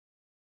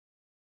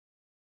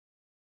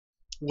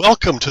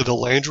Welcome to the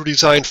Landry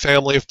Design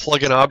family of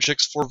plugin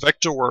objects for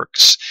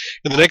Vectorworks.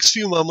 In the next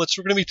few moments,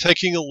 we're going to be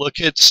taking a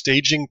look at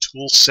Staging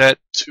Toolset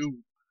 2.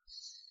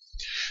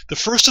 The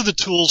first of the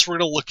tools we're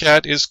going to look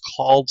at is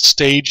called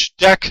Stage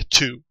Deck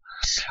 2.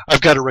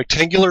 I've got a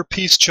rectangular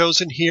piece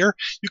chosen here.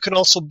 You can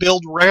also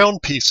build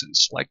round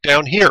pieces, like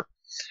down here.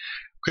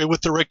 Okay,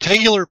 with the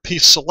rectangular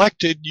piece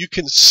selected, you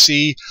can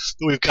see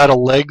that we've got a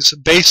legs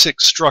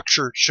basic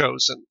structure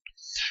chosen.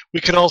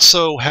 We can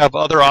also have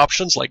other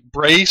options like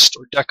braced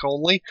or deck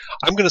only.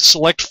 I'm going to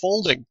select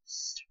folding.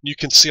 You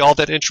can see all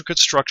that intricate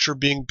structure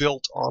being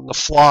built on the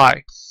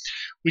fly.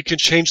 We can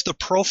change the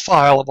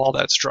profile of all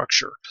that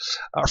structure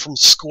from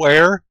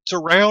square to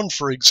round,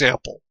 for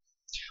example.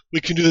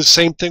 We can do the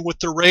same thing with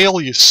the rail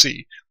you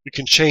see. We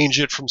can change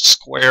it from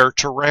square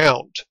to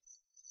round.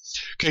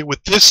 Okay,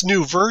 with this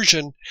new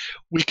version,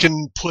 we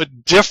can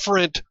put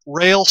different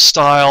rail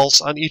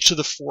styles on each of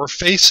the four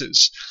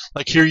faces.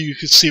 Like here you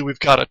can see we've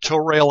got a toe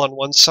rail on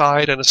one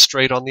side and a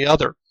straight on the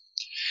other.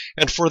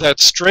 And for that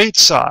straight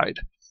side,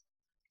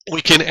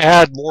 we can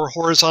add more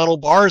horizontal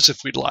bars if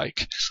we'd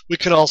like. We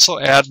can also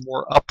add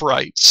more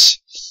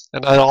uprights.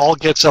 And that all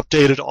gets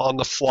updated on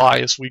the fly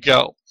as we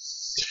go.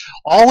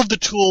 All of the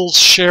tools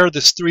share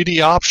this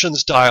 3D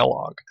Options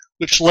Dialog,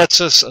 which lets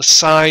us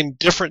assign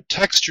different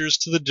textures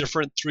to the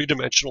different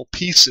three-dimensional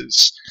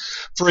pieces.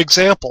 For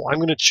example, I'm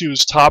going to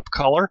choose top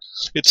color.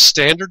 Its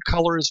standard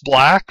color is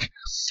black,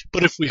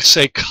 but if we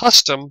say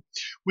custom,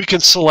 we can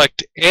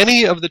select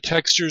any of the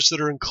textures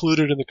that are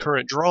included in the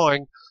current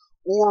drawing,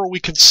 or we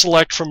can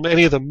select from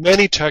any of the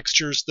many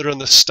textures that are in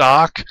the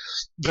stock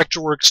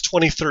Vectorworks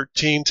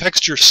 2013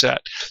 texture set.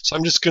 So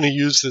I'm just going to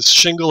use this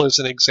shingle as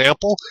an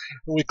example,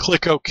 and we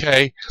click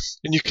OK,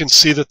 and you can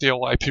see that the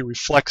OIP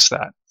reflects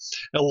that.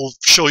 And we'll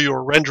show you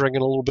a rendering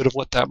in a little bit of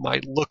what that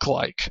might look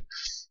like.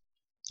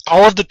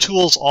 All of the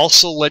tools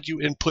also let you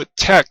input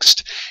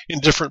text in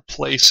different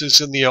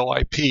places in the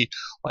OIP,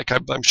 like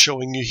I'm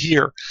showing you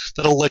here.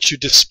 That'll let you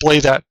display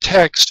that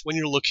text when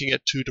you're looking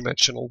at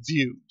two-dimensional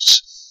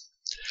views.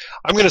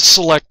 I'm going to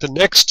select the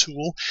next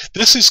tool.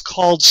 This is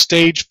called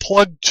Stage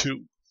Plug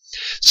 2.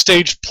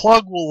 Stage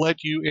Plug will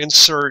let you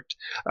insert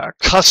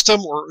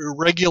custom or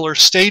irregular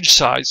stage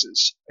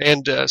sizes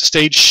and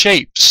stage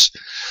shapes.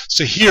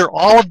 So here,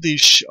 all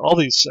these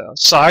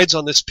sides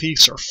on this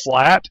piece are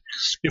flat.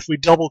 If we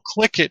double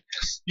click it,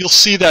 you'll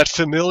see that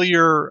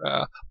familiar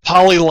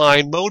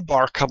polyline mode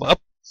bar come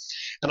up.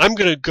 And I'm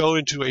going to go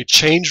into a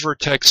change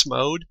vertex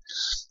mode.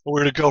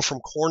 We're going to go from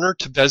corner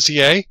to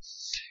Bezier.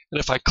 And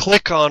if I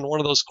click on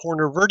one of those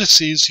corner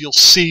vertices, you'll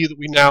see that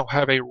we now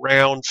have a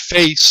round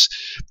face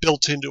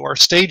built into our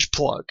stage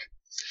plug.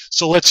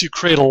 So it lets you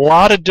create a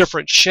lot of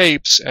different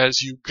shapes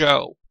as you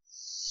go.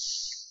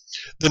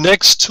 The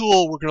next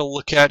tool we're going to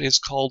look at is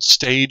called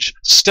Stage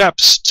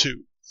Steps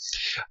 2.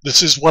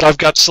 This is what I've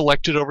got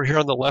selected over here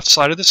on the left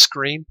side of the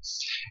screen.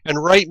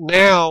 And right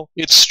now,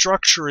 its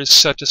structure is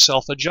set to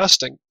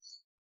self-adjusting.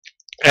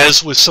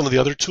 As with some of the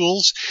other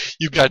tools,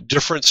 you've got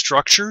different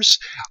structures.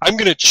 I'm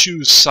going to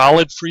choose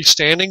solid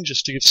freestanding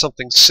just to get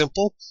something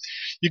simple.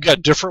 You've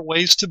got different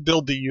ways to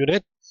build the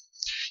unit.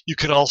 You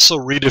can also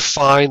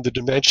redefine the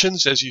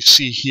dimensions as you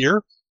see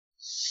here.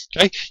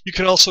 Okay? You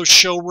can also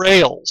show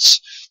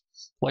rails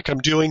like I'm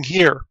doing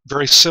here,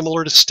 very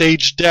similar to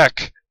Stage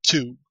Deck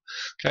 2.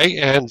 Okay?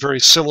 And very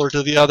similar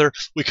to the other,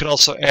 we can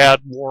also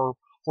add more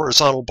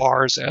horizontal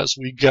bars as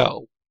we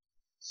go.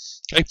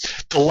 Okay.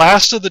 The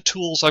last of the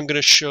tools I'm going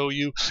to show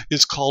you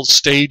is called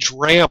Stage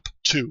Ramp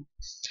 2.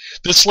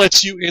 This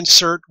lets you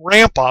insert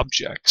ramp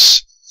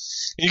objects.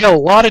 And you got a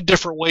lot of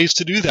different ways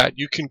to do that.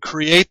 You can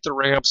create the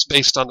ramps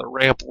based on the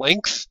ramp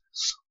length,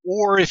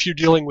 or if you're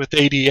dealing with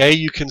ADA,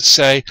 you can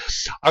say,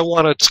 I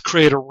want to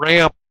create a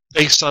ramp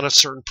based on a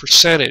certain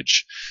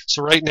percentage.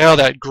 So right now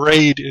that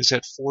grade is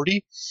at 40.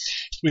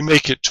 If we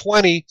make it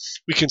 20,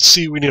 we can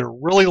see we need a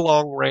really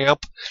long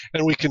ramp,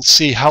 and we can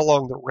see how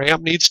long the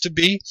ramp needs to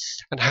be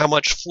and how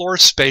much floor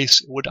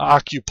space it would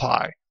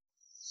occupy.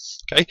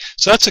 Okay,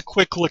 so that's a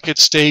quick look at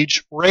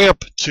Stage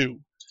Ramp 2.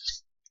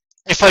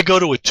 If I go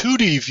to a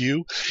 2D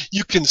view,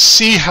 you can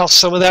see how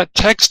some of that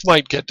text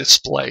might get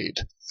displayed.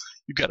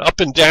 You've got up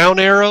and down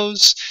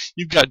arrows.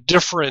 You've got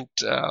different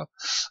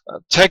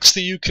text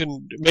that you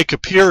can make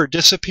appear or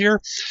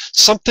disappear.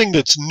 Something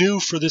that's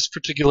new for this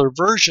particular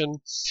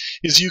version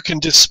is you can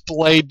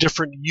display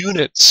different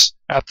units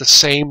at the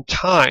same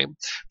time.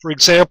 For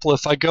example,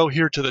 if I go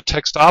here to the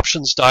Text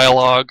Options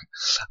Dialog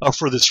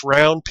for this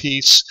round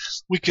piece,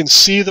 we can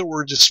see that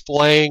we're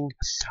displaying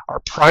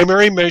our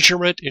primary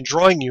measurement in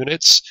drawing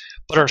units,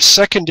 but our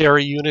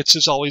secondary units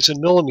is always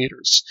in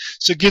millimeters.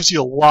 So it gives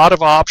you a lot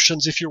of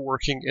options if you're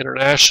working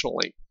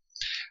internationally.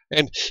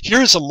 And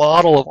here's a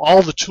model of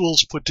all the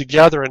tools put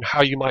together and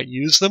how you might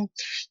use them.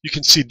 You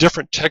can see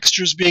different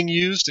textures being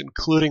used,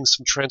 including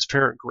some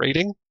transparent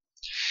grading.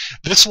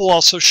 This will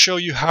also show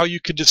you how you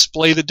could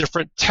display the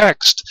different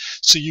text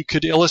so you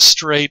could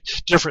illustrate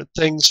different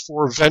things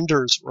for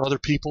vendors or other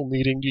people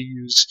needing to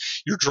use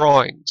your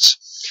drawings.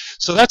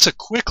 So that's a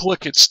quick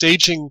look at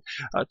Staging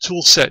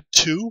Toolset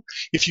 2.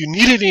 If you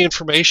need any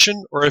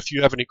information or if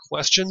you have any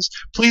questions,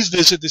 please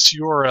visit this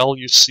URL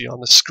you see on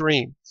the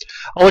screen.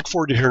 I'll look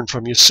forward to hearing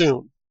from you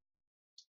soon.